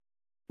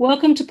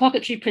Welcome to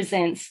Pocketry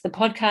Presents, the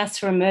podcast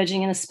for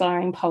emerging and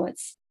aspiring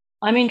poets.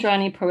 I'm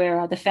Indrani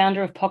Pereira, the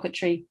founder of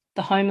Pocketry,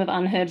 the home of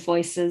unheard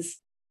voices.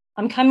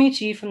 I'm coming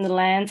to you from the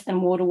lands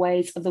and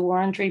waterways of the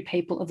Wurundjeri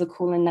people of the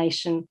Kulin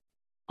Nation.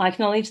 I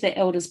acknowledge their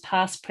elders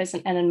past,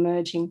 present and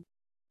emerging.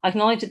 I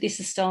acknowledge that this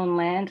is stolen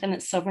land and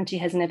its sovereignty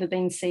has never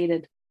been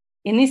ceded.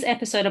 In this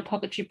episode of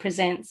Pocketry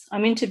Presents,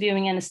 I'm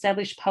interviewing an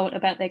established poet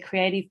about their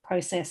creative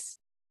process.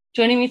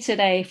 Joining me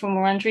today from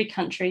Wurundjeri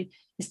country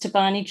is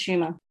Thabani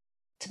Chuma.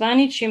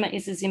 Thabani Chuma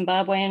is a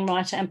Zimbabwean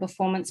writer and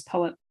performance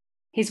poet.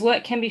 His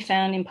work can be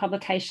found in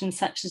publications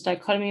such as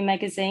Dichotomy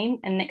Magazine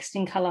and Next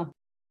in Colour.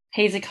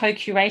 He is a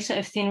co-curator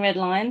of Thin Red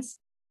Lines,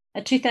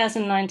 a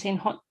 2019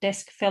 Hot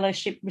Desk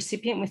Fellowship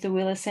recipient with the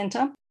Wheeler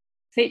Centre,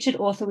 featured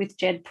author with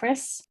Jed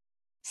Press,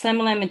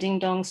 Slam-A-Lama Ding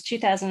Dong's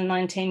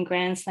 2019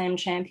 Grand Slam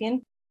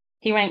champion.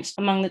 He ranked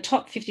among the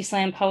top 50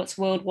 slam poets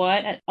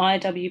worldwide at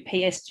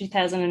IWPS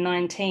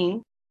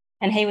 2019,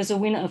 and he was a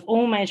winner of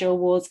all major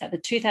awards at the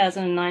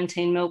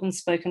 2019 Melbourne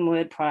Spoken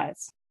Word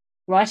Prize.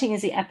 Writing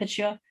is the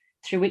aperture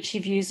through which he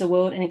views the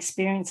world and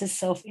experiences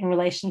self in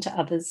relation to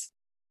others.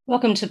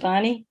 Welcome to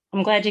Thabani.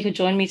 I'm glad you could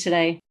join me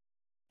today.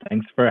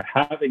 Thanks for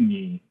having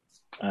me.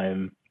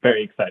 I'm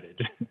very excited.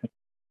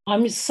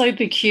 I'm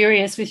super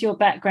curious with your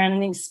background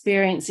and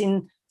experience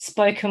in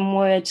spoken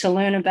word to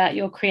learn about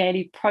your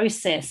creative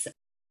process.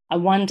 I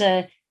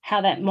wonder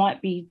how that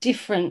might be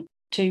different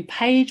to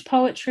page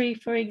poetry,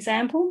 for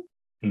example.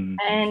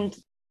 And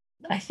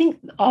I think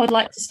I would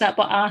like to start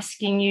by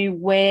asking you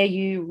where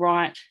you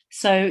write.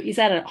 So is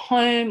that at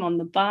home, on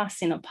the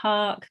bus, in a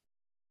park?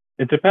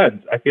 It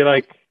depends. I feel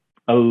like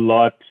a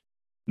lot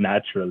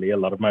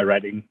of my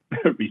writing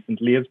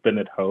recently has been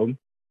at home,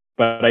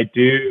 but I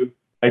do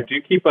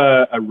keep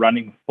a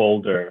running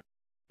folder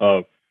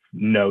of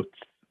notes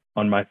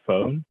on my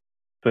phone.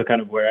 So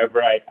kind of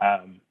wherever I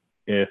am,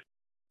 if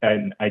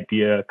an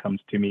idea comes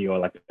to me or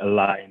like a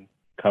line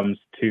comes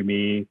to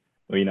me,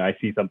 or, I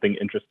see something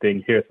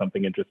interesting, hear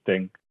something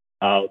interesting,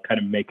 I'll kind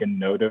of make a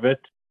note of it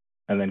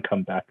and then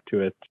come back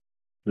to it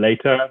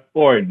later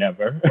or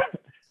never.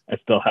 I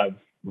still have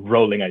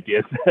rolling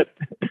ideas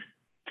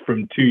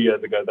from 2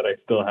 years ago that I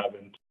still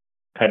haven't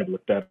kind of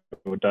looked at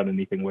or done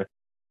anything with.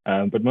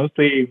 But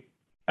mostly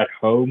at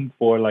home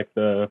for like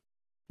the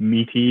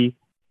meaty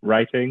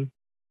writing.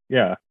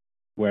 Yeah,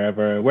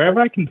 wherever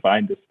I can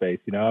find the space.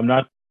 I'm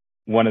not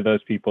one of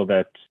those people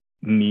that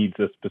needs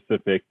a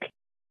specific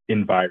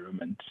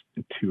environment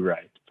to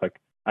write. It's like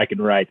I can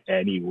write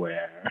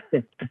anywhere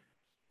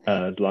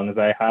as long as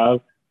I have,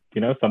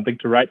 something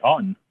to write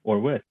on or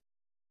with.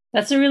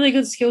 That's a really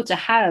good skill to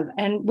have.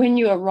 And when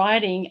you are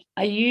writing,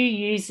 are you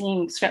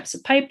using scraps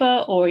of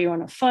paper or are you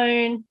on a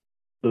phone?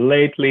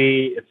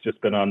 Lately, it's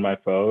just been on my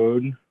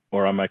phone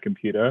or on my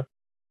computer.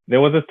 There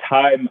was a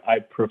time I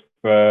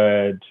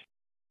preferred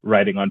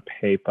writing on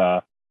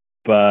paper,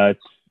 but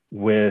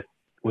with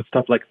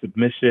stuff like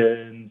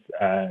submissions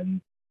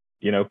and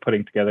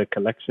putting together a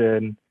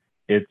collection,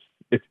 it's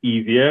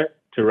easier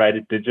to write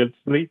it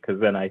digitally because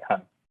then I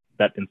have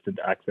that instant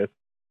access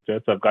to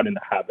it. So I've got in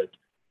the habit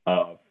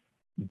of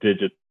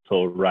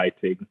digital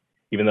writing,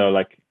 even though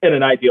like in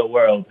an ideal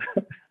world,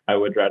 I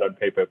would write on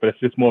paper, but it's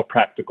just more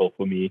practical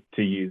for me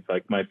to use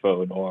like my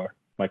phone or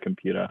my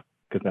computer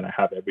because then I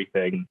have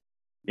everything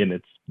in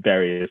its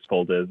various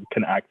folders,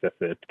 can access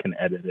it, can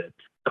edit it,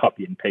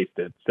 copy and paste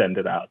it, send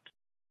it out.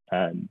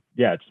 And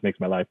yeah, it just makes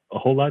my life a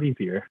whole lot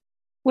easier.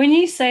 When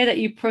you say that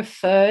you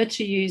prefer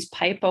to use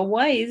paper,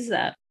 why is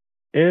that?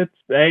 It's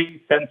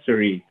a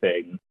sensory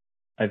thing.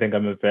 I think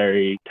I'm a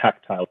very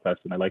tactile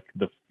person. I like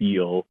the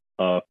feel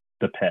of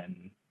the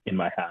pen in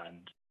my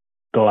hand,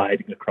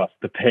 gliding across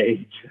the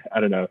page.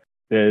 I don't know.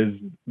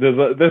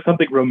 There's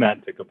something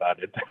romantic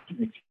about it that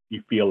makes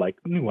you feel like,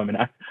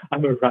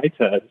 I'm a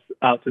writer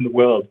out in the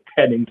world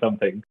penning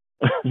something,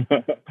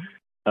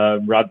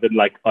 rather than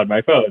like on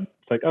my phone.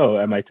 It's like, oh,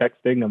 am I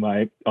texting? Am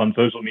I on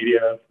social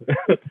media?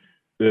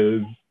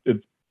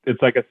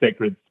 It's like a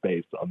sacred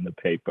space on the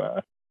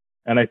paper.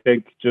 And I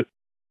think just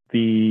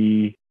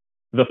the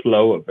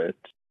flow of it,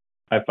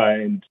 I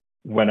find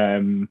when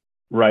I'm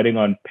writing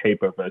on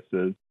paper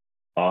versus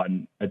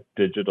on a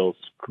digital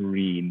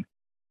screen,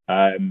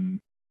 I'm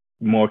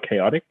more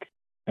chaotic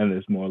and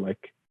there's more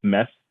like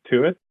mess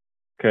to it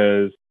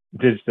because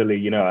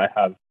digitally, I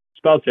have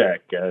spell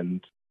check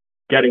and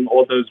getting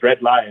all those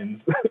red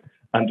lines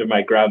under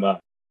my grammar,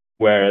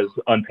 whereas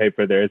on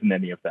paper there isn't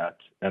any of that.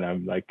 And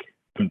I'm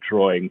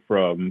drawing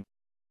from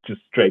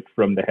just straight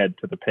from the head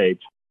to the page.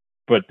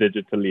 But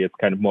digitally, it's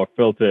kind of more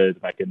filtered.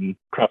 I can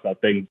cross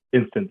out things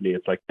instantly.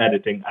 It's like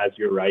editing as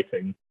you're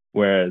writing.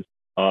 Whereas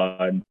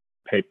on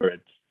paper,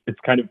 it's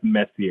kind of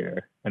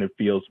messier and it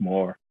feels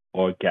more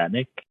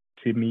organic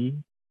to me.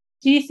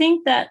 Do you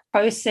think that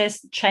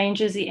process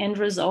changes the end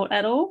result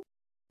at all?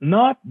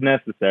 Not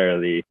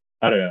necessarily.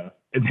 I don't know.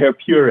 There are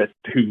purists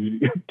who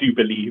do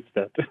believe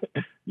that,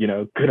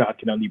 good art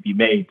can only be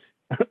made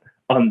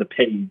on the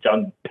page,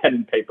 on pen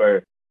and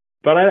paper.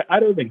 But I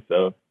don't think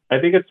so. I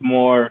think it's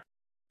more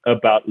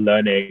about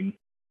learning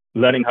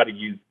how to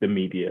use the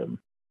medium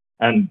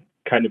and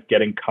kind of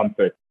getting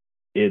comfort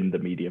in the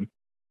medium.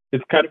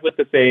 It's kind of with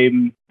the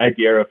same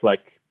idea of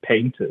like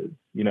painters.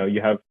 You know,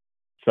 you have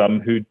some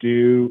who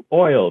do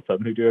oil, some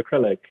who do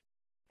acrylic,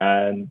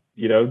 and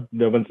you know,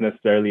 no one's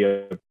necessarily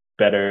a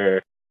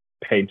better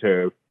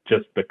painter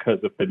just because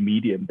of the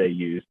medium they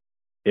use.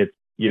 It's,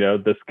 you know,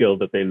 the skill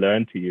that they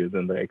learn to use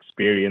and the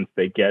experience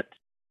they get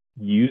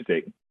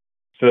using.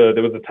 So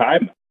there was a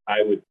time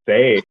I would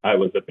say I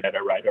was a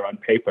better writer on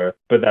paper,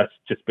 but that's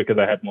just because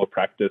I had more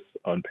practice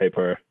on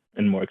paper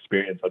and more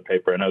experience on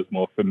paper, and I was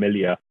more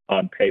familiar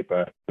on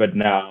paper. But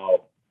now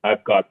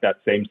I've got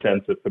that same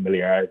sense of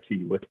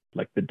familiarity with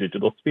like the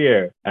digital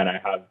sphere, and I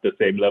have the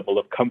same level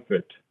of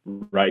comfort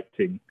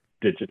writing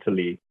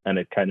digitally, and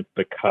it kind of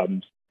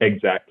becomes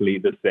exactly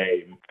the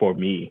same for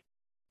me.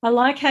 I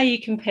like how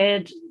you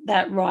compared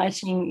that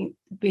writing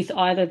with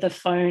either the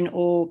phone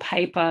or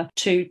paper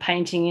to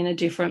painting in a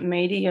different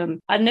medium.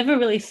 I'd never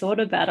really thought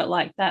about it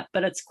like that,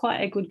 but it's quite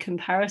a good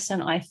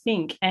comparison, I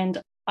think.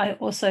 And I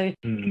also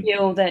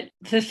feel that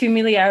the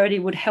familiarity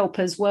would help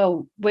as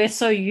well. We're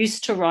so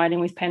used to writing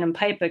with pen and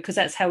paper because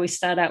that's how we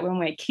start out when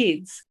we're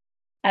kids.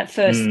 At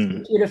first, the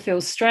computer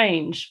feels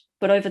strange,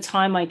 but over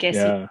time, I guess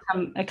you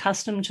become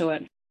accustomed to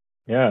it.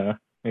 Yeah,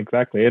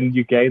 exactly. And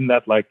you gain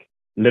that like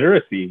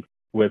literacy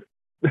with,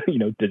 you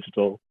know,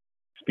 digital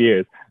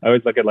spheres. I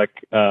always look at like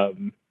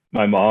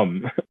my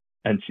mom,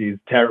 and she's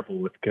terrible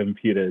with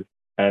computers,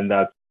 and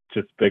that's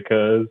just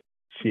because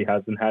she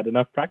hasn't had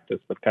enough practice.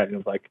 But kind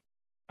of like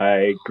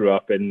I grew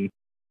up in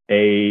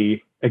a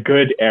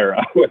good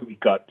era where we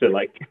got to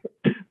like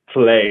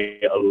play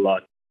a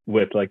lot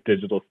with like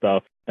digital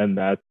stuff, and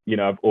that, you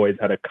know, I've always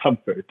had a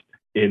comfort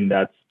in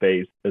that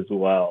space as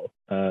well.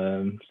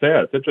 So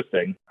yeah, it's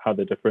interesting how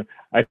the different.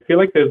 I feel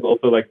like there's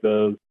also like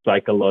those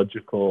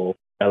psychological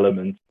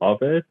elements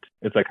of it.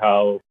 It's like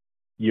how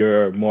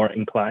you're more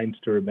inclined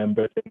to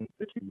remember things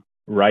that you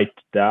write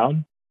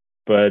down.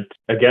 But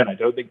again, I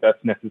don't think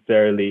that's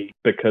necessarily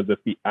because of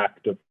the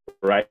act of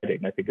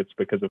writing. I think it's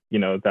because of, you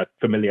know, that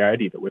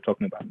familiarity that we're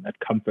talking about, and that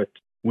comfort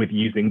with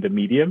using the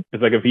medium.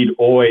 It's like if you'd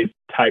always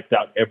typed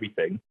out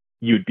everything,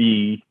 you'd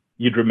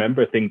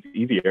remember things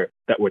easier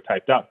that were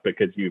typed out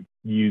because you've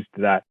used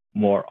that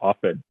more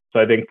often. So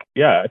I think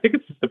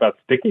it's just about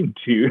sticking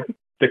to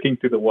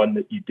the one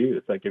that you do.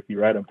 It's like if you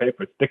write on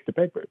paper, stick to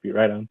paper. If you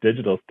write on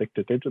digital, stick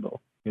to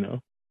digital, you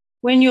know.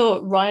 When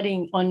you're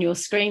writing on your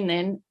screen,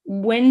 then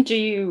when do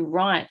you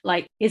write?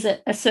 Like, is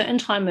it a certain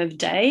time of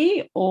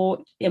day or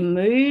a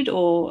mood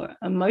or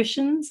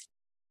emotions?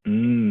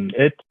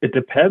 It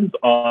depends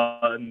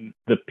on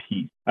the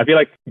piece. I feel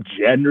like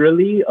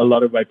generally a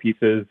lot of my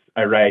pieces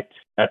I write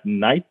at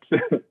night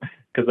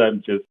because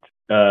I'm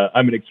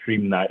an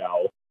extreme night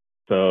owl.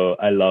 So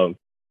I love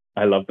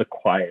the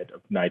quiet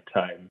of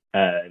nighttime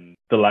and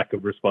the lack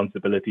of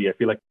responsibility. I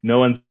feel like no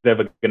one's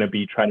ever going to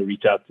be trying to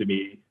reach out to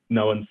me.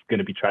 No one's going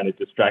to be trying to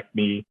distract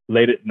me.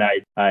 Late at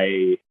night,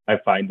 I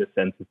find a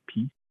sense of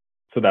peace.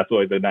 So that's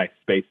always a nice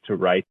space to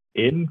write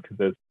in because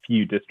there's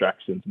few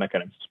distractions and I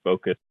kind of just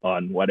focus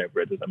on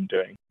whatever it is I'm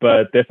doing.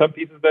 But there's some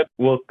pieces that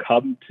will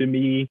come to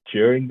me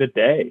during the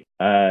day,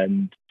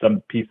 and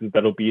some pieces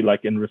that'll be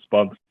like in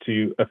response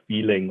to a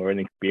feeling or an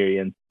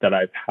experience that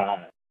I've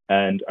had.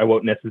 And I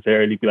won't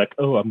necessarily be like,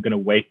 oh, I'm going to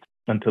wait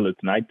until it's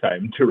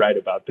nighttime to write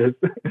about this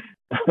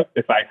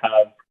if I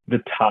have the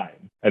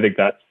time. I think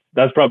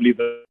that's probably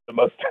the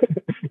most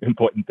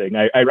important thing.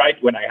 I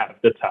write when I have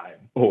the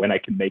time or when I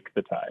can make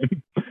the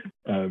time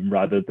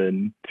rather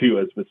than to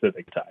a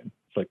specific time.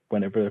 It's like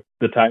whenever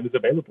the time is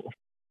available.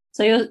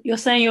 So you're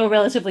saying you're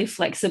relatively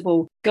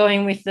flexible,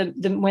 going with the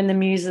when the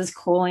muse is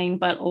calling,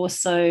 but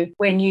also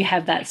when you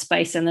have that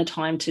space and the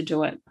time to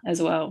do it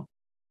as well.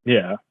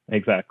 Yeah,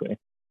 exactly.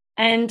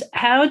 And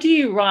how do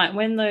you write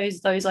when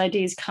those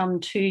ideas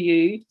come to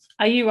you?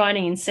 Are you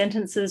writing in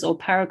sentences or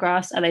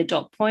paragraphs? Are they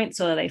dot points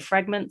or are they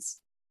fragments?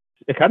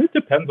 It kind of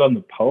depends on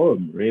the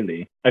poem,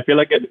 really. I feel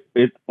like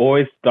it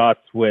always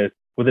starts with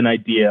an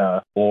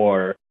idea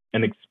or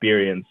an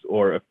experience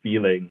or a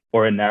feeling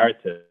or a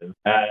narrative.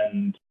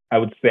 And I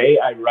would say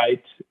I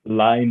write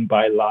line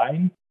by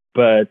line,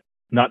 but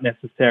not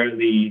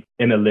necessarily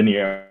in a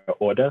linear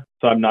order.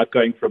 So I'm not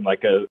going from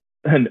like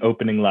an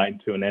opening line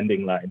to an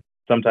ending line.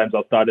 Sometimes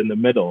I'll start in the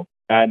middle.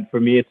 And for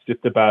me, it's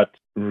just about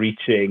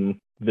reaching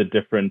the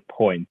different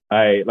points.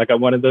 I'm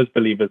one of those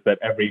believers that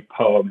every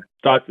poem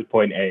starts at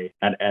point A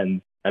and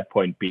ends at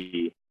point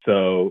B.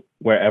 So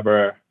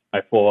wherever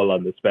I fall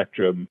on the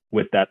spectrum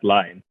with that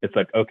line, it's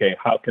like, okay,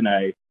 how can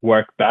I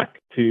work back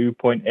to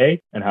point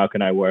A and how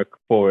can I work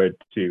forward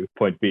to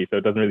point B? So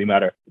it doesn't really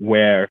matter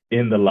where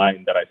in the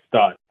line that I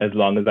start, as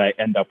long as I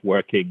end up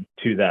working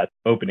to that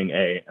opening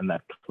A and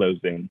that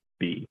closing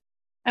B.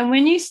 And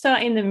when you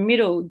start in the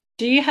middle,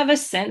 do you have a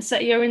sense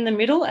that you're in the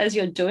middle as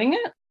you're doing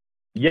it?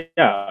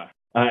 Yeah,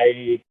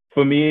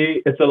 for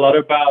me, it's a lot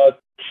about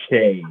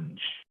change.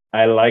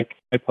 I like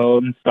my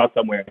poems start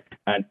somewhere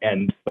and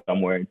end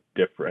somewhere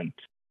different.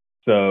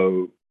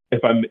 So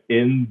if I'm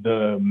in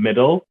the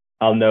middle,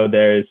 I'll know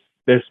there's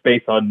there's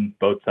space on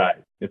both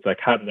sides. It's like,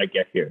 how did I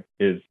get here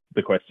is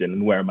the question,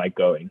 and where am I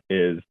going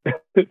is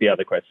the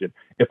other question.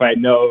 If I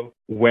know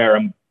where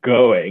I'm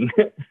going,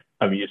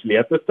 I'm usually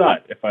at the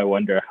start. If I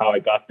wonder how I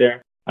got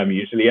there, I'm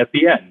usually at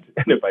the end.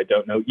 And if I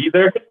don't know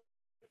either,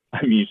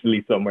 I'm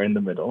usually somewhere in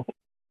the middle.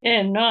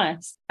 Yeah,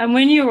 nice. And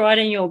when you're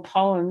writing your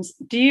poems,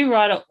 do you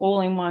write it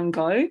all in one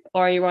go,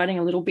 or are you writing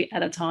a little bit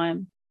at a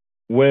time?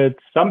 With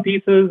some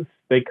pieces,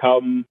 they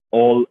come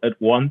all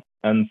at once,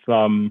 and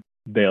some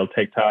they'll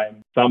take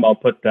time. Some I'll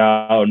put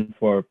down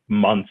for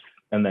months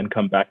and then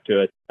come back to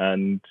it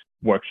and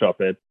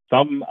workshop it.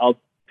 Some I'll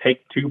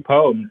take two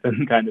poems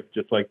and kind of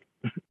just like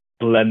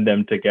blend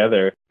them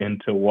together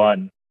into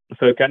one.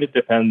 So it kind of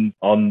depends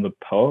on the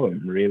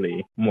poem,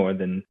 really, more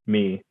than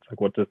me. It's like,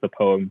 what does the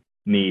poem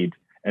need?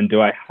 And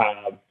do I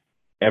have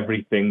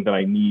everything that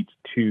I need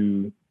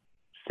to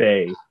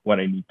say what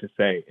I need to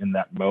say in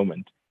that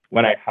moment?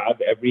 When I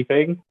have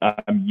everything,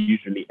 I'm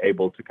usually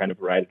able to kind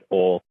of write it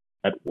all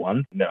at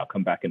once, and then I'll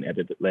come back and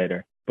edit it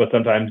later. But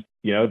sometimes,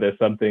 there's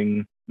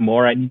something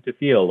more I need to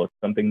feel, or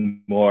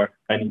something more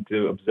I need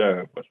to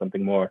observe, or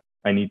something more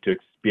I need to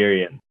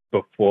experience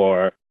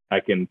before I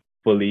can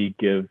fully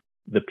give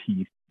the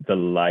piece the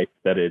life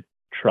that it's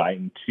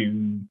trying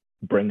to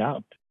bring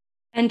out.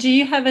 And do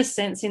you have a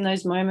sense in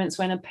those moments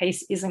when a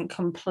piece isn't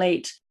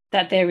complete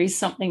that there is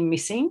something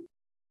missing?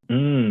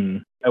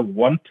 I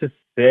want to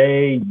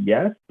say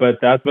yes, but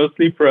that's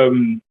mostly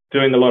from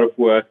doing a lot of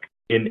work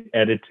in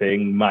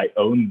editing my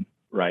own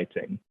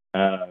writing.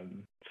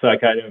 So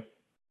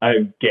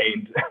I've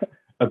gained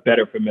a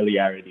better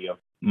familiarity of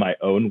my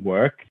own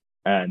work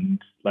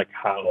and like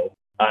how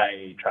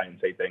I try and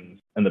say things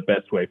and the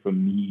best way for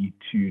me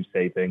to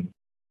say things.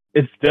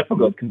 It's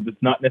difficult because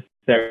it's not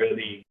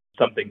necessarily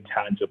something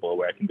tangible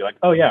where I can be like,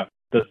 oh yeah,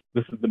 this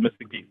is the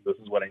missing piece. This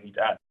is what I need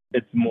to add.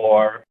 It's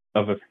more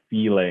of a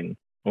feeling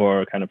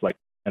or kind of like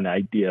an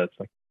idea. It's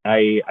like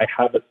I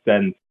have a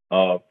sense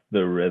of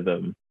the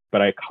rhythm,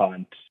 but I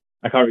can't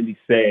really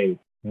say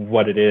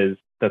what it is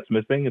that's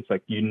missing. It's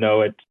like you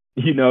know it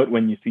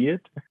when you see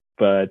it,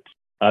 but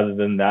other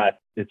than that,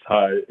 it's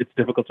hard. It's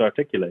difficult to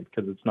articulate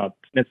because it's not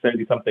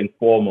necessarily something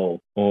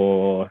formal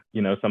or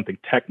something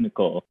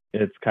technical.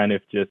 It's kind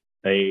of just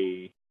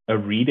a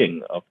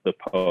reading of the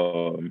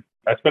poem.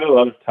 I spent a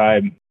lot of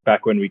time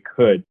back when we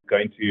could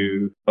going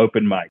to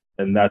open mic,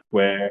 and that's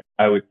where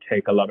I would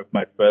take a lot of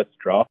my first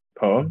draft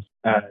poems.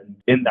 And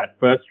in that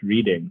first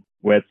reading,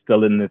 where it's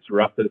still in its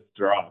roughest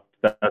draft,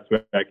 that's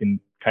where I can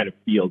kind of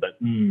feel that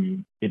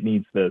it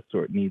needs this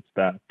or it needs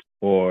that,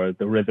 or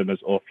the rhythm is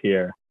off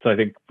here. So I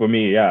think for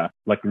me, yeah,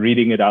 like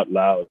reading it out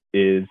loud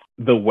is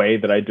the way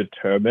that I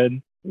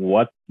determine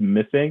what's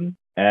missing.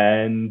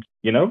 And,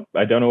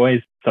 I don't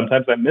always,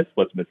 sometimes I miss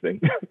what's missing.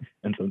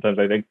 And sometimes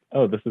I think,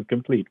 oh, this is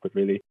complete, but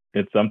really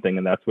it's something.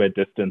 And that's where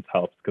distance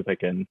helps because I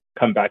can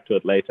come back to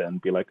it later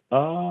and be like,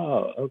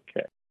 oh,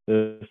 okay,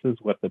 this is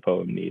what the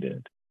poem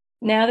needed.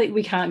 Now that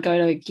we can't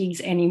go to gigs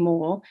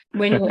anymore,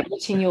 when you're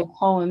editing your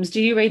poems,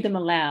 do you read them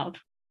aloud?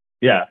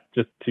 Yeah,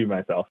 just to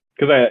myself.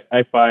 Because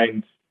I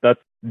find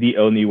that's the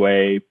only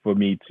way for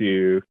me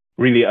to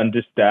really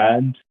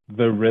understand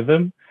the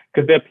rhythm.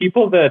 Because there are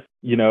people that,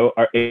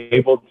 are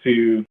able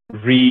to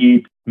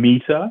read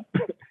meter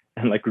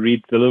and like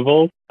read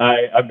syllables.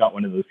 I'm not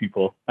one of those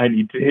people. I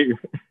need to hear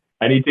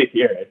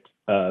it.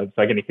 So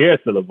I can hear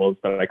syllables,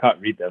 but I can't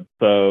read them.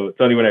 So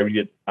it's only when I read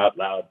it out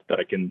loud that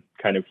I can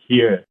kind of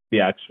hear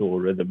the actual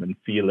rhythm and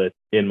feel it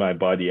in my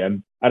body. I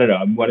don't know,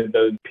 I'm one of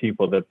those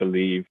people that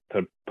believe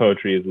that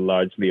poetry is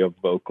largely a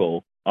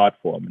vocal art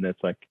form. And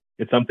it's like,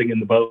 it's something in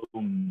the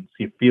bones.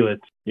 You feel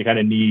it. You kind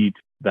of need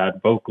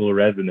that vocal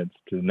resonance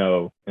to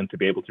know and to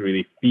be able to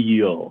really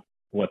feel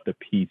what the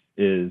piece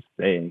is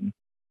saying.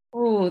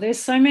 Oh, there's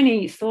so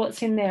many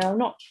thoughts in there. I'm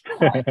not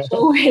quite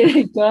sure where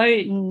to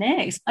go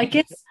next. I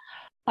guess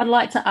I'd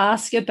like to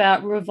ask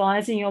about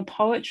revising your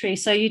poetry.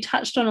 So you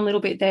touched on a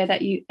little bit there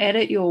that you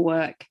edit your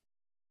work.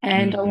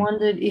 And I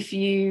wondered if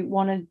you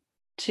wanted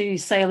to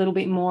say a little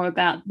bit more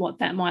about what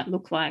that might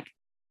look like.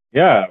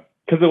 Yeah,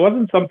 because it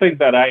wasn't something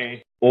that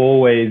I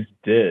always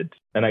did.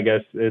 And I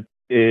guess it's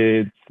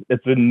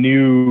a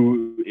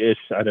new-ish,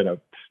 I don't know,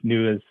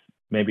 new as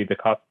maybe the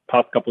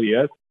past couple of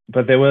years.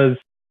 But there was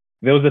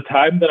a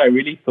time that I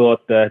really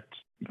thought that,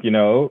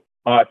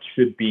 art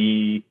should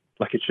be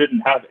like, it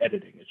shouldn't have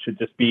editing. It should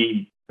just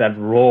be that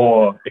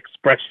raw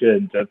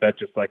expression, that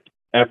just like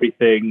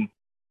everything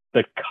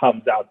that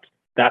comes out.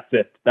 That's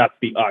it. That's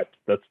the art.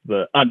 That's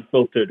the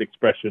unfiltered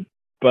expression.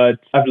 But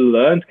I've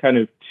learned kind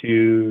of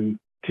to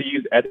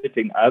use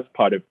editing as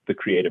part of the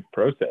creative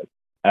process.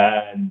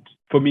 And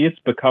for me, it's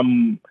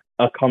become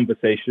a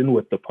conversation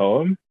with the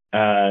poem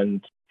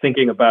and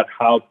thinking about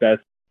how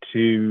best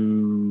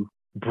to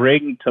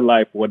bring to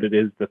life what it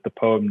is that the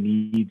poem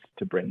needs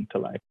to bring to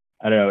life.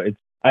 I don't know.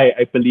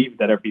 I believe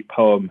that every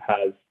poem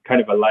has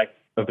kind of a life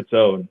of its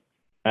own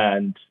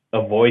and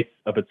a voice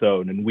of its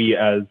own. And we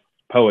as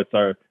poets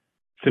are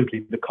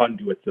simply the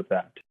conduits of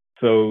that.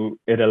 So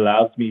it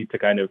allows me to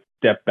kind of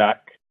step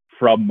back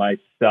from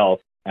myself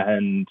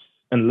and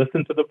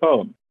listen to the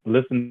poem.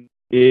 Listen,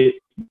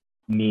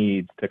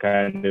 needs to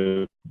kind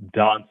of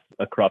dance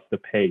across the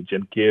page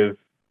and carry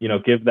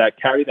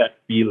that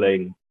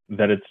feeling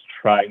that it's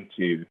trying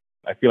to.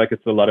 I feel like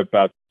it's a lot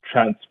about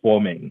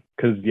transforming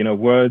because,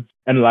 words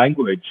and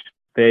language,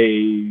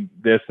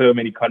 there's so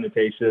many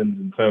connotations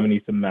and so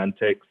many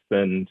semantics,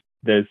 and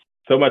there's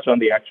so much on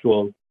the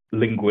actual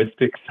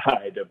linguistic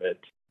side of it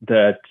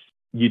that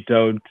you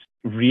don't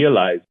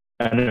realize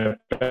an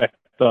effect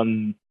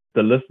on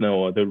the listener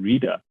or the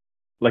reader.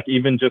 Like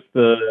even just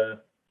the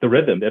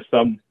rhythm, there's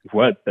some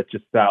words that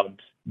just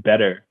sound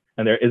better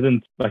and there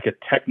isn't like a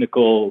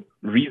technical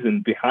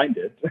reason behind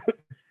it.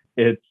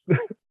 It's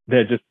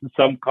they're just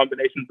some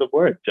combinations of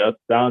words just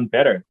sound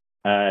better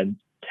and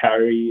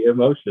carry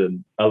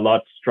emotion a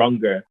lot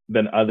stronger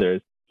than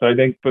others. So I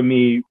think for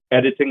me,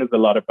 editing is a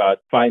lot about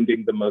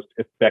finding the most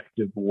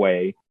effective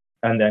way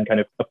and then kind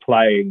of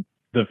applying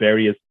the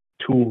various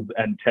tools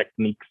and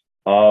techniques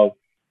of,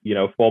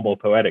 formal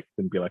poetics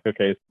and be like,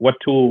 okay, what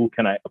tool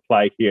can I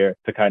apply here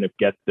to kind of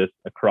get this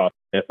across?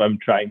 If I'm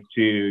trying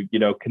to,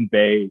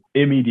 convey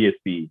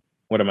immediacy,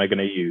 what am I going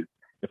to use?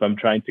 If I'm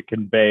trying to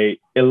convey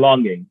a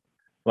longing,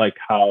 like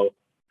how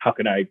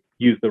can I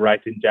use the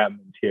right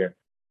enjambment here?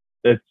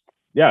 It's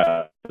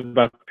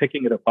about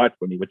picking it apart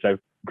for me, which I've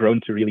grown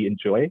to really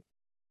enjoy.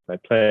 I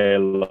play a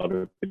lot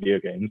of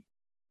video games,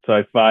 so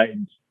I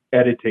find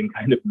editing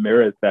kind of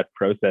mirrors that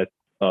process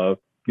of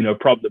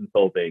problem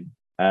solving,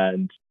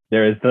 and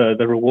there is the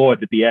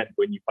reward at the end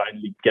when you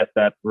finally get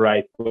that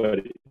right what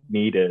it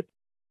needed,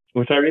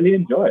 which I really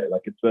enjoy.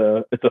 Like it's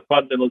a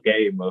fun little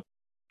game of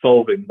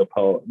solving the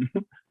poem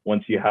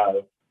once you have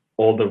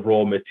all the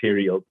raw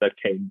materials that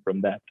came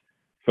from that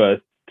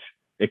first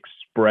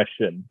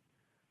expression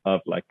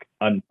of like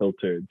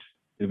unfiltered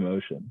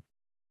emotion.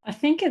 I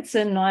think it's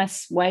a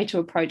nice way to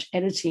approach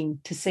editing,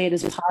 to see it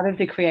as part of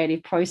the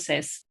creative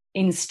process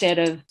instead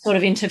of sort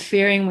of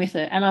interfering with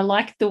it. And I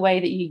like the way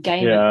that you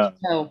game it as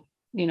well.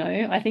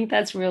 I think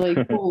that's really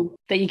cool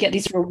that you get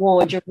this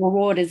reward. Your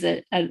reward is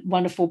a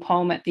wonderful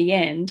poem at the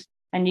end,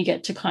 and you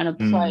get to kind of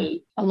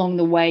play along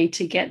the way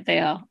to get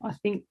there. I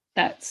think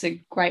that's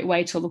a great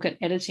way to look at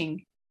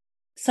editing.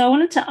 So I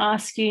wanted to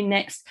ask you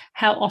next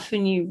how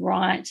often you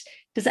write.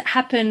 Does it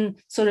happen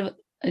sort of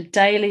a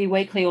daily,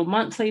 weekly, or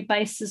monthly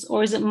basis,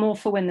 or is it more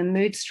for when the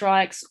mood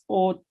strikes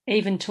or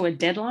even to a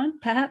deadline,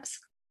 perhaps?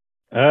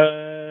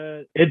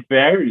 It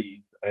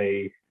varies,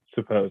 I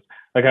suppose.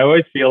 Like I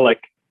always feel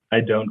like I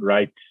don't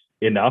write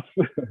enough.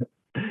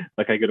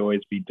 Like I could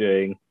always be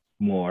doing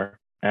more,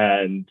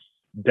 and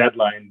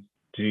deadlines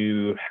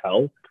do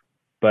help.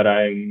 But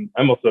I'm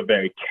also a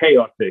very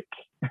chaotic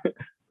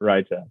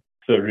writer,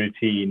 so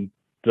routine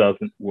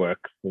doesn't work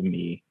for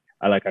me.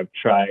 I've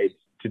tried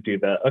to do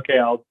that. Okay,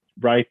 I'll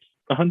write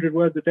 100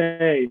 words a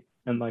day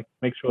and like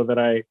make sure that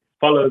I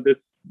follow this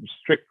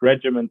strict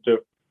regiment of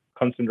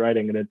constant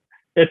writing, and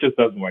it just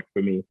doesn't work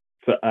for me.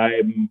 So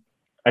I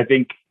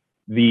think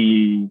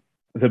the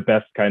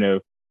best kind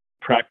of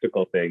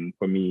practical thing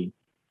for me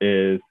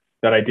is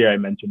that idea I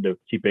mentioned of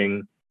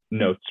keeping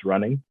notes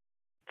running.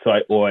 So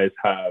I always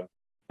have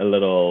a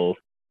little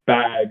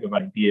bag of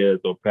ideas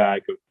or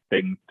bag of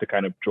things to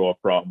kind of draw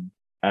from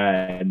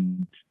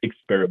and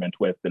experiment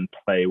with and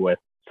play with.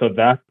 So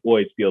that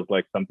always feels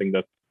like something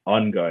that's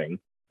ongoing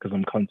because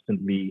I'm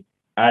constantly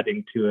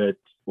adding to it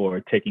or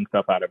taking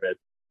stuff out of it.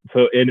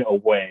 So in a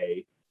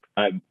way,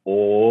 I'm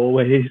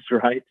always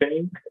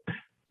writing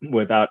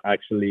without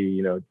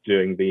actually,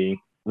 doing the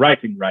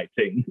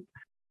writing.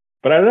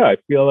 But I don't know, I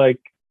feel like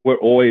we're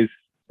always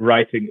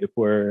writing if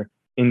we're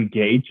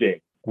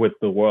engaging with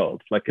the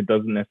world. Like it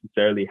doesn't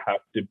necessarily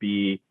have to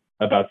be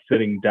about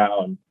sitting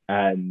down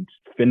and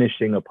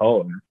finishing a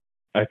poem.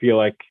 I feel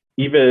like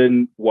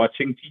even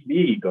watching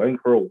TV, going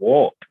for a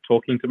walk,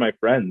 talking to my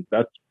friends,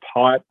 that's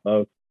part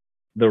of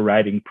the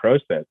writing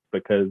process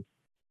because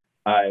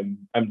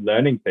I'm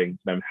learning things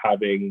and I'm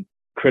having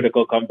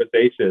critical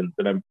conversations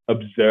and I'm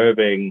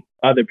observing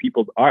other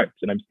people's art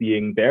and I'm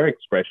seeing their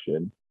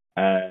expression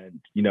and,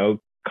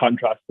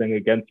 contrasting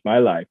against my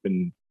life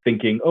and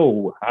thinking,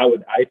 oh, how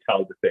would I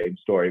tell the same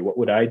story? What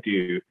would I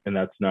do in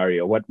that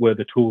scenario? What were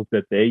the tools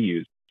that they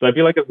used? So I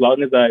feel like as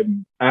long as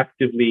I'm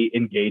actively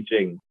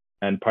engaging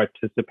and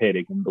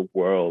participating in the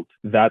world,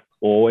 that's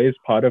always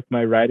part of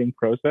my writing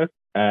process.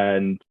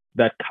 And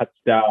that cuts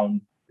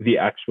down the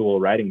actual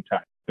writing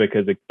time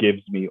because it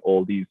gives me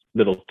all these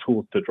little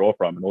tools to draw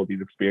from and all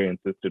these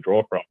experiences to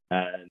draw from.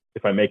 And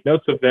if I make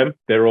notes of them,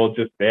 they're all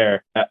just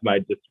there at my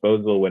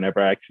disposal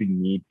whenever I actually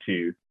need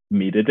to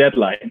meet a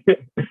deadline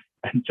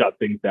and jot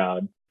things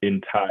down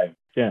in time.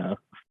 Yeah.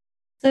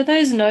 So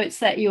those notes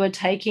that you are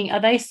taking, are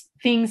they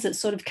things that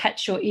sort of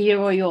catch your ear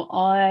or your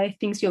eye,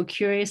 things you're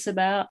curious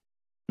about?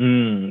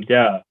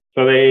 Yeah.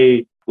 So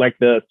they, like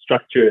the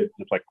structure is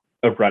just like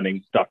a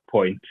running stock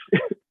point.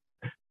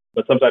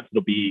 But sometimes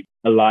it'll be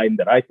a line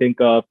that I think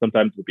of.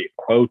 Sometimes it'll be a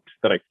quote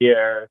that I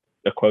hear,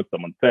 a quote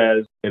someone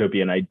says. It'll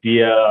be an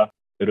idea.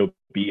 It'll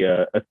be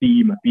a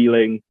theme, a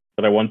feeling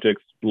that I want to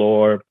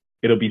explore.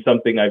 It'll be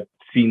something I've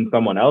seen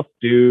someone else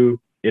do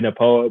in a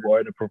poem or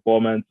in a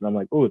performance. And I'm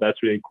like, oh,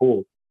 that's really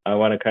cool. I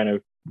want to kind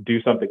of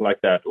do something like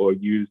that or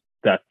use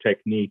that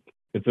technique.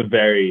 It's a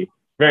very,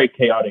 very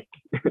chaotic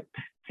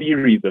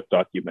series of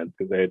documents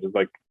because they're just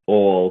like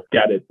all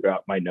scattered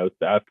throughout my notes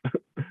app.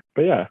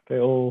 But yeah, they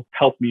all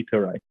help me to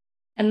write.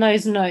 And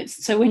those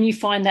notes, so when you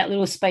find that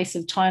little space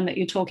of time that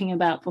you're talking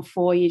about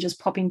before, you just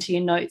pop into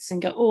your notes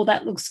and go, oh,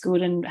 that looks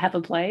good, and have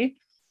a play.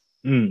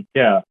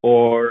 Yeah.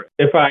 Or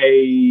if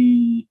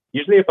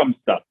I'm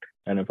stuck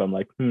and if I'm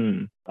like,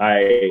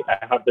 I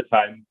have the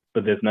time,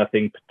 but there's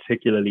nothing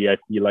particularly I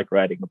feel like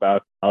writing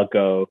about, I'll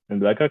go and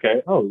be like,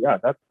 okay, oh yeah,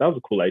 that was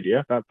a cool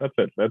idea. That's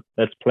it.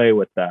 Let's play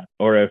with that.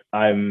 Or if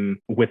I'm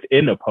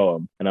within a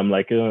poem and I'm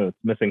like, oh, it's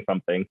missing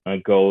something, I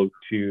go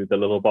to the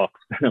little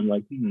box and I'm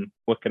like,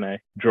 what can I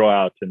draw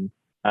out and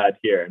add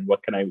here? And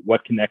what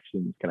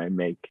connections can I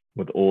make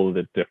with all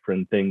the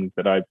different things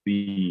that I've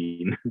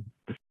seen?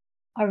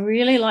 I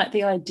really like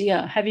the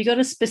idea. Have you got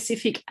a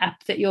specific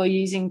app that you're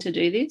using to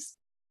do this?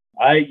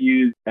 I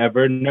use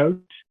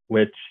Evernote,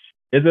 which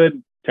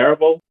isn't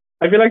terrible.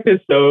 I feel like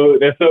there's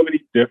so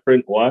many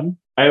different ones.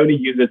 I only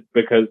use it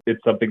because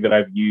it's something that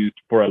I've used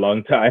for a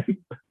long time.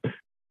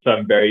 So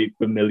I'm very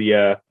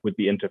familiar with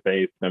the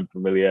interface. I'm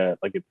familiar,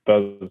 like it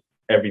does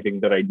everything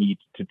that I need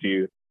to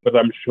do. But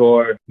I'm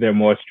sure there are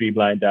more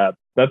streamlined apps.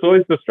 That's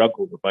always the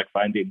struggle with like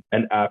finding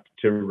an app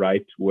to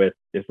write with.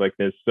 It's like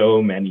there's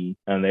so many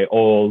and they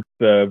all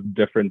serve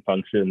different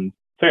functions.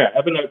 So yeah,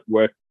 Evernote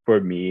works for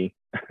me.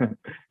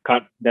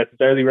 Can't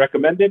necessarily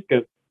recommend it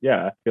because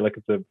yeah, I feel like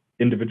it's an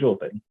individual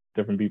thing.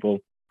 Different people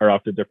are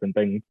after different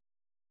things.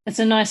 It's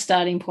a nice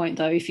starting point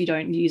though if you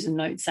don't use a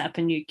notes app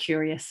and you're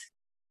curious.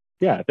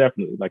 Yeah,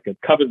 definitely. Like it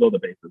covers all the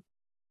bases.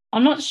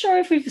 I'm not sure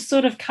if we've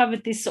sort of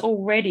covered this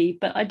already,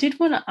 but I did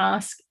want to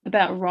ask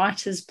about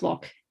writer's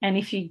block and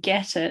if you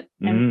get it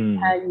and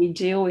how you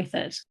deal with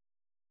it.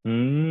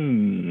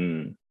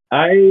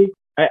 I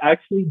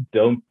actually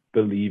don't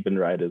believe in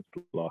writer's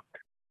block.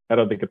 I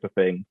don't think it's a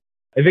thing.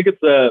 I think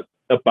it's a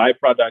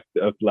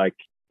byproduct of like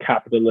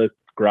capitalist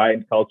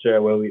grind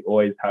culture where we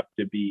always have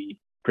to be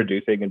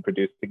producing and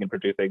producing and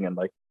producing and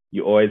like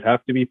you always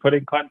have to be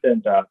putting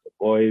content out,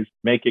 always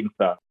making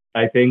stuff.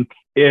 I think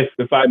if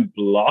I'm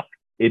blocked,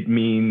 it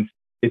means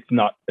it's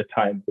not a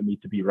time for me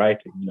to be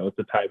writing. You know, it's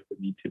a time for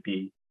me to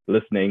be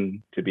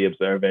listening, to be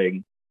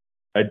observing.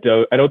 I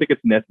don't think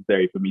it's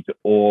necessary for me to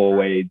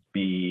always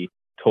be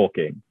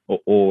talking or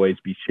always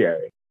be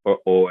sharing or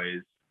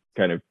always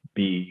kind of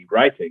be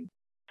writing.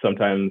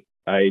 Sometimes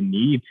I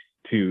need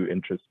to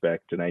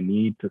introspect and I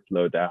need to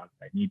slow down.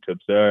 I need to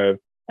observe.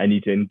 I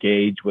need to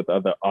engage with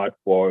other art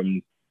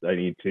forms. I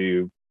need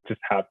to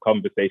just have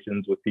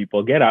conversations with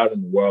people, get out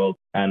in the world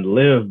and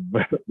live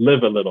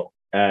a little.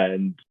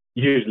 And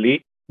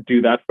usually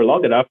do that for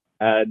long enough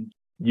and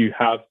you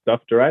have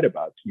stuff to write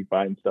about. You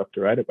find stuff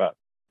to write about.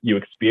 You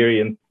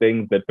experience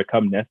things that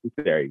become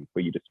necessary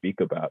for you to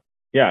speak about.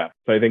 Yeah.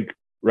 So I think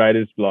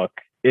writer's block,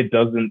 it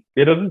doesn't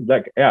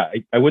like, yeah,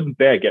 I wouldn't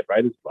say I get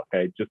writer's block.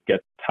 I just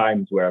get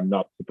times where I'm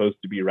not supposed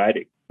to be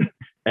writing.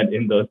 And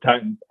in those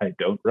times, I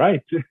don't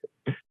write.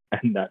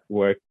 And that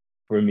works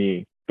for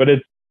me. But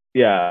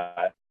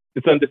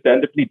it's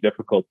understandably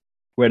difficult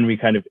when we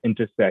kind of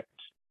intersect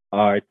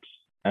art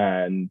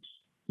and,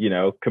 you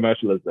know,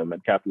 commercialism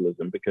and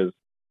capitalism, because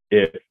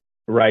if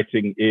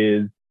writing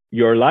is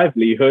your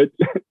livelihood,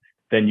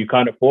 then you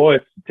can't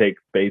afford to take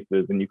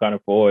spaces and you can't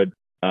afford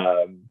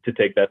to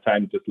take that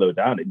time to slow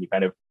down. And you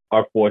kind of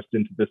are forced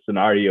into this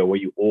scenario where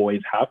you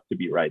always have to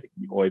be writing.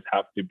 You always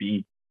have to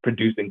be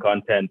producing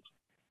content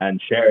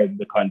and sharing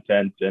the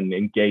content and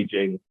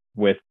engaging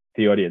with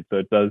the audience. So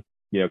it does,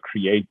 you know,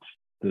 create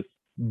this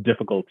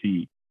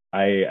difficulty.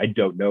 I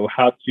don't know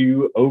how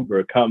to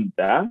overcome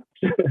that.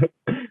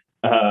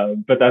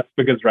 But that's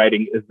because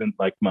writing isn't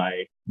like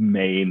my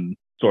main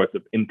source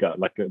of income.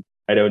 Like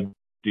I don't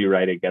do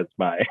writing as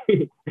my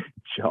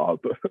job.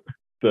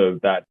 So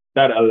that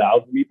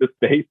allows me the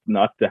space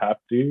not to have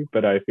to.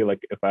 But I feel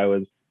like if I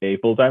was a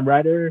full-time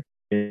writer,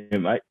 it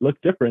might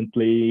look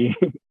differently.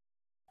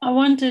 I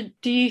wondered,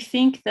 do you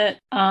think that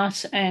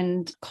art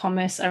and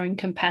commerce are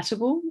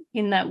incompatible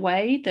in that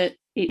way, that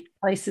it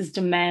places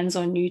demands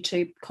on you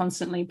to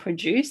constantly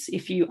produce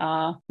if you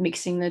are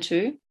mixing the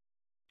two?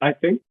 I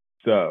think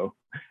so.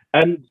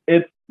 And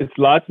it's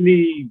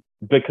largely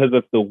because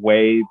of the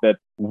way that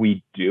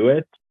we do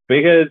it.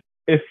 Because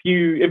if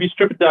you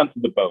strip it down to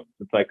the bones,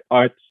 it's like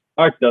art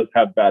does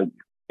have value,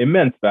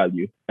 immense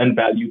value, and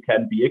value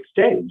can be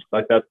exchanged.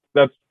 Like that's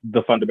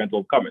the fundamental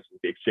of commerce, is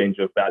the exchange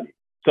of value.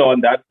 So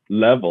on that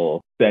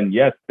level, then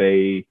yes,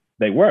 they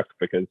work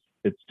because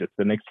it's just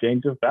an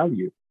exchange of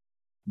value.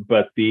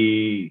 But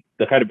the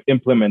kind of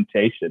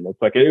implementation,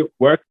 it's like it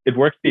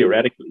works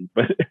theoretically,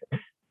 but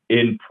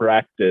in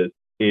practice,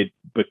 it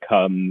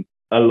becomes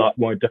a lot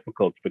more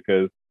difficult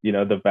because, you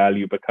know, the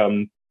value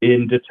becomes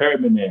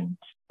indeterminate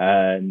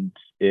and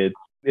it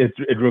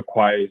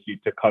requires you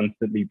to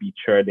constantly be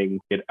churning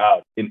it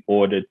out in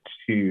order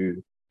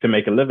to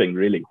make a living,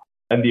 really.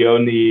 And the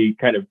only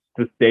kind of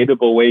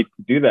sustainable way to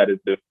do that is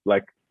if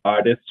like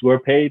artists were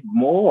paid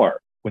more,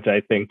 which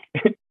I think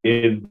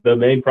is the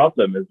main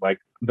problem, is like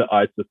the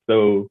arts are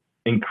so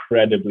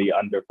incredibly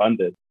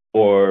underfunded,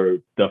 or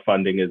the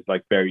funding is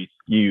like very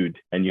skewed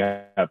and you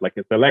have like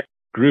a select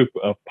group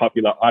of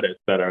popular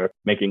artists that are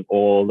making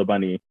all the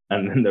money,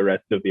 and then the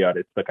rest of the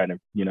artists are kind of,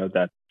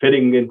 that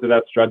fitting into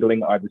that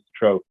struggling artist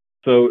trope.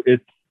 So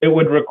it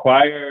would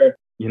require,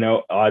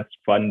 arts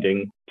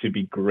funding to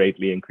be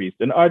greatly increased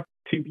and art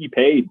to be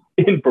paid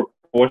in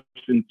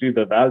proportion to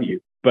the value.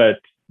 But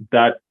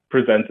that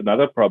presents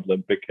another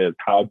problem, because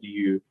how do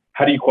you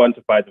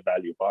quantify the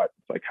value of art?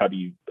 It's like, how do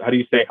you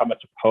say how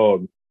much a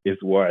poem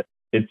is worth?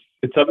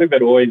 It's something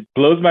that always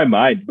blows my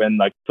mind when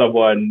like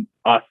someone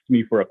asks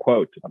me for a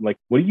quote. I'm like,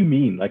 what do you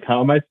mean? Like,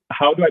 how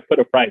do I put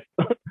a price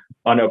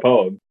on a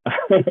poem?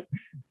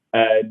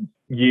 And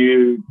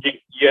you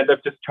end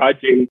up just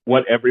charging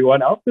what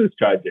everyone else is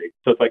charging.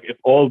 So it's like, if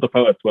all the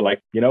poets were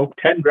like,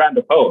 10 grand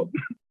a poem,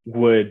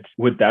 would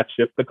that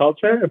shift the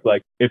culture?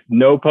 If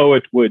no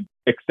poet would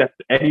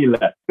accept any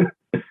less,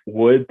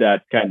 would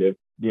that kind of,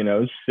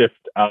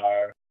 shift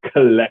our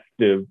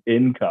collective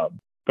income?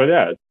 But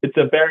yeah, it's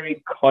a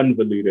very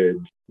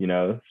convoluted,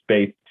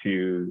 space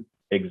to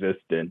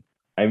exist in.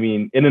 I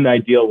mean, in an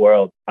ideal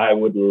world, I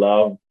would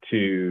love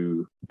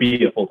to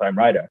be a full-time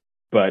writer,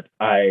 but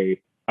I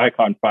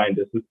can't find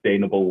a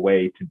sustainable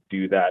way to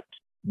do that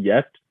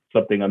yet.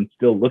 Something I'm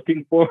still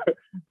looking for,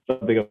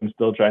 something I'm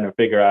still trying to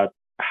figure out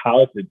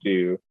how to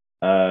do.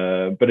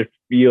 But it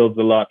feels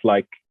a lot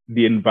like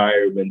the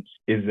environment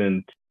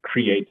isn't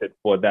created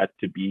for that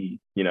to be,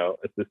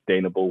 a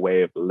sustainable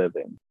way of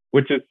living,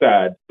 which is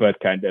sad, but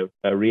kind of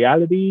a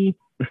reality,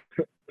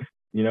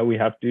 we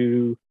have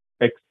to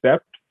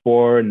accept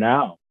for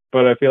now.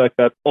 But I feel like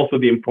that's also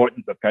the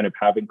importance of kind of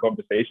having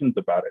conversations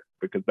about it,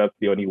 because that's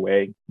the only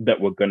way that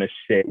we're going to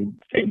change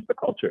the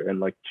culture and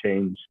like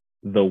change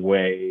the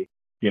way,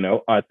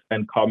 art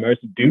and commerce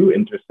do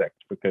intersect.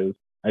 Because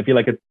I feel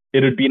like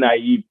it would be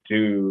naive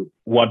to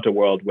want a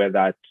world where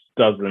that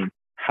doesn't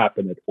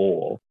happen at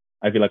all.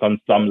 I feel like on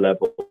some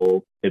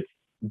level,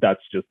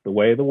 that's just the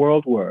way the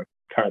world works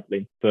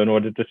currently. So in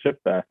order to shift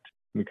that,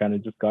 we kind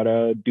of just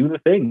gotta do the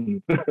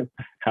things,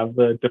 have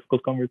the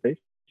difficult conversations.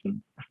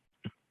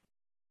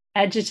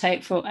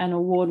 Agitate for an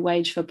award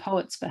wage for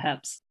poets,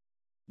 perhaps.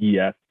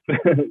 Yes.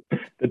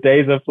 The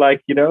days of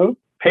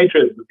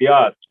patrons of the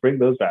arts, bring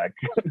those back.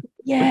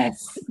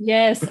 Yes.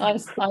 I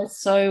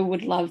so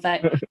would love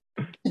that.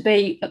 To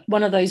be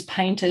one of those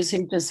painters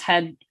who just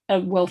had a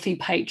wealthy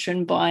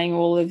patron buying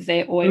all of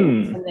their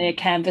oils and their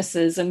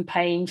canvases and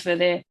paying for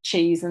their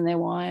cheese and their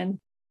wine.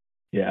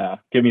 Yeah,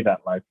 give me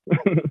that life.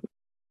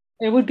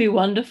 It would be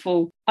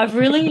wonderful. I've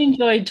really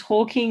enjoyed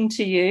talking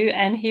to you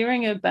and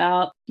hearing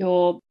about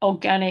your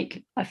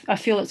organic, I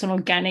feel it's an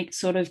organic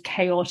sort of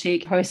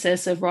chaotic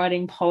process of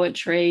writing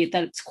poetry,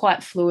 that it's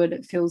quite fluid,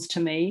 it feels to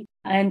me.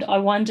 And I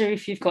wonder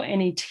if you've got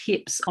any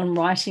tips on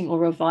writing or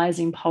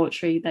revising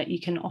poetry that you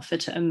can offer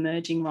to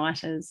emerging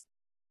writers.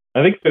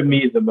 I think for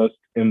me, the most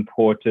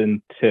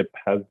important tip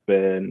has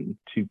been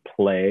to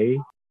play.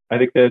 I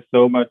think there's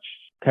so much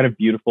kind of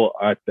beautiful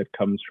art that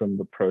comes from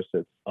the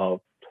process of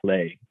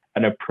playing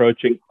and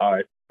approaching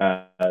art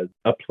as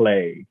a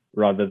play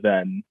rather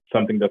than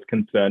something that's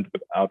concerned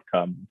with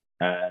outcome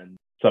and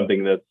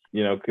something that's,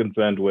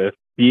 concerned with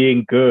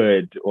being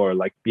good or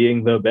like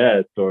being the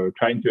best or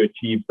trying to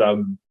achieve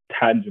some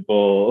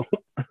tangible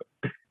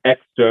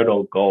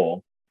external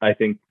goal. I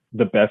think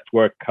the best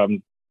work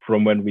comes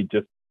from when we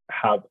just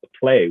have a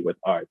play with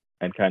art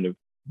and kind of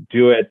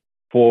do it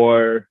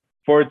for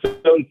its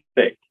own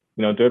sake.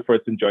 Do it for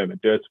its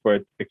enjoyment, do it for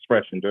its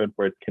expression, do it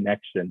for its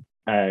connection.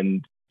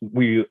 And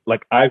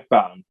I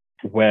found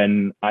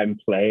when I'm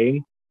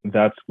playing,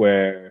 that's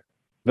where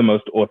the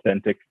most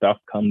authentic stuff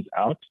comes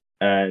out.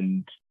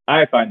 And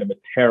I find I'm a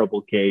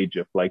terrible gauge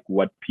of like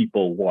what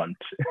people want.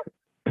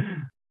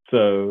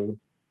 So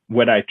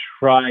when I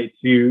try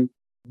to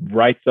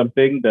write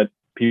something that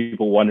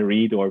people want to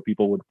read or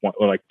people would want,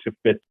 or like to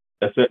fit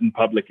a certain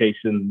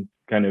publication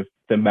kind of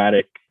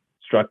thematic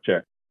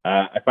structure,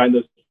 I find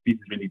those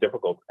pieces really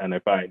difficult, and I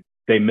find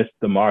they miss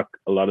the mark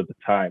a lot of the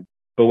time.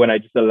 But when I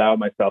just allow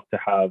myself to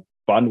have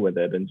fun with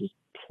it and just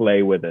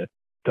play with it,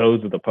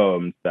 those are the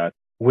poems that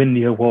win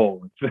the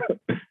awards.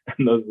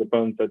 And those are the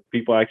poems that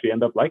people actually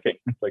end up liking.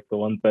 It's like the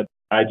ones that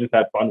I just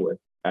had fun with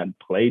and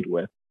played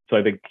with. So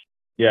I think,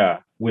 yeah,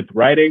 with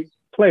writing,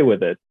 play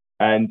with it.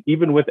 And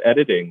even with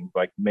editing,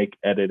 like make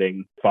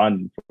editing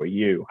fun for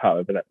you,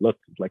 however that looks.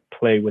 Like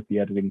play with the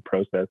editing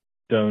process.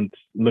 Don't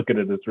look at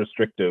it as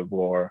restrictive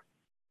or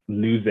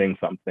losing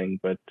something,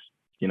 but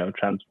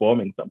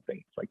transforming something.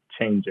 It's like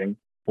changing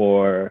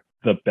for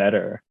the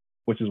better,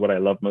 which is what I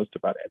love most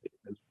about editing.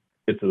 Is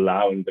it's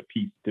allowing the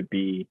piece to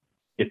be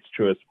its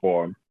truest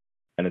form,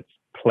 and it's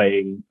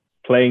playing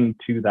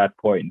to that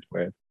point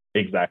where it's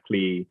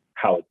exactly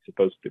how it's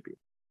supposed to be.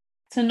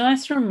 It's a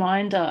nice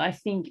reminder. I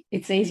think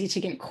it's easy to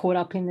get caught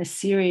up in the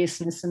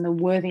seriousness and the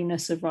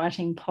worthiness of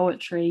writing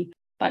poetry,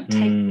 but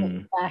taking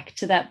it back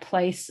to that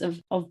place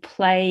of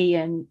play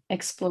and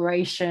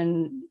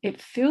exploration,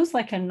 it feels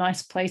like a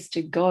nice place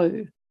to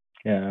go.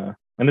 Yeah.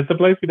 And it's a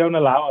place we don't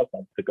allow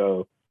ourselves to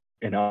go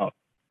enough.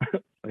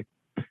 Like,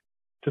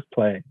 just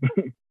play.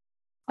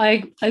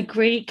 I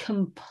agree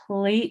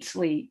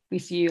completely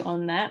with you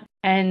on that.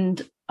 And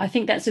I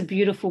think that's a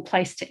beautiful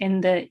place to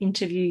end the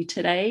interview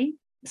today.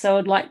 So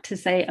I'd like to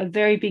say a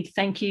very big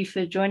thank you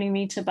for joining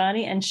me,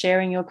 Tabani, and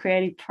sharing your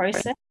creative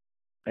process.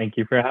 Thank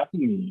you for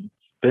having me.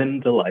 It's been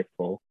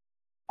delightful.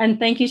 And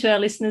thank you to our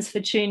listeners for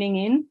tuning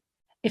in.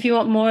 If you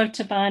want more of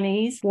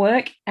Tabani's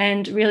work,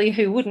 and really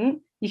who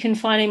wouldn't, you can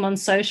find him on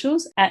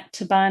socials at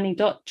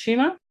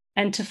tabani.tumor.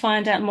 And to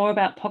find out more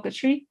about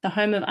Pocketry, the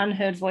home of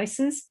unheard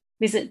voices,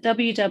 visit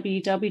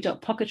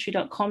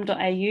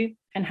www.pocketry.com.au,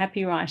 and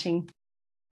happy writing.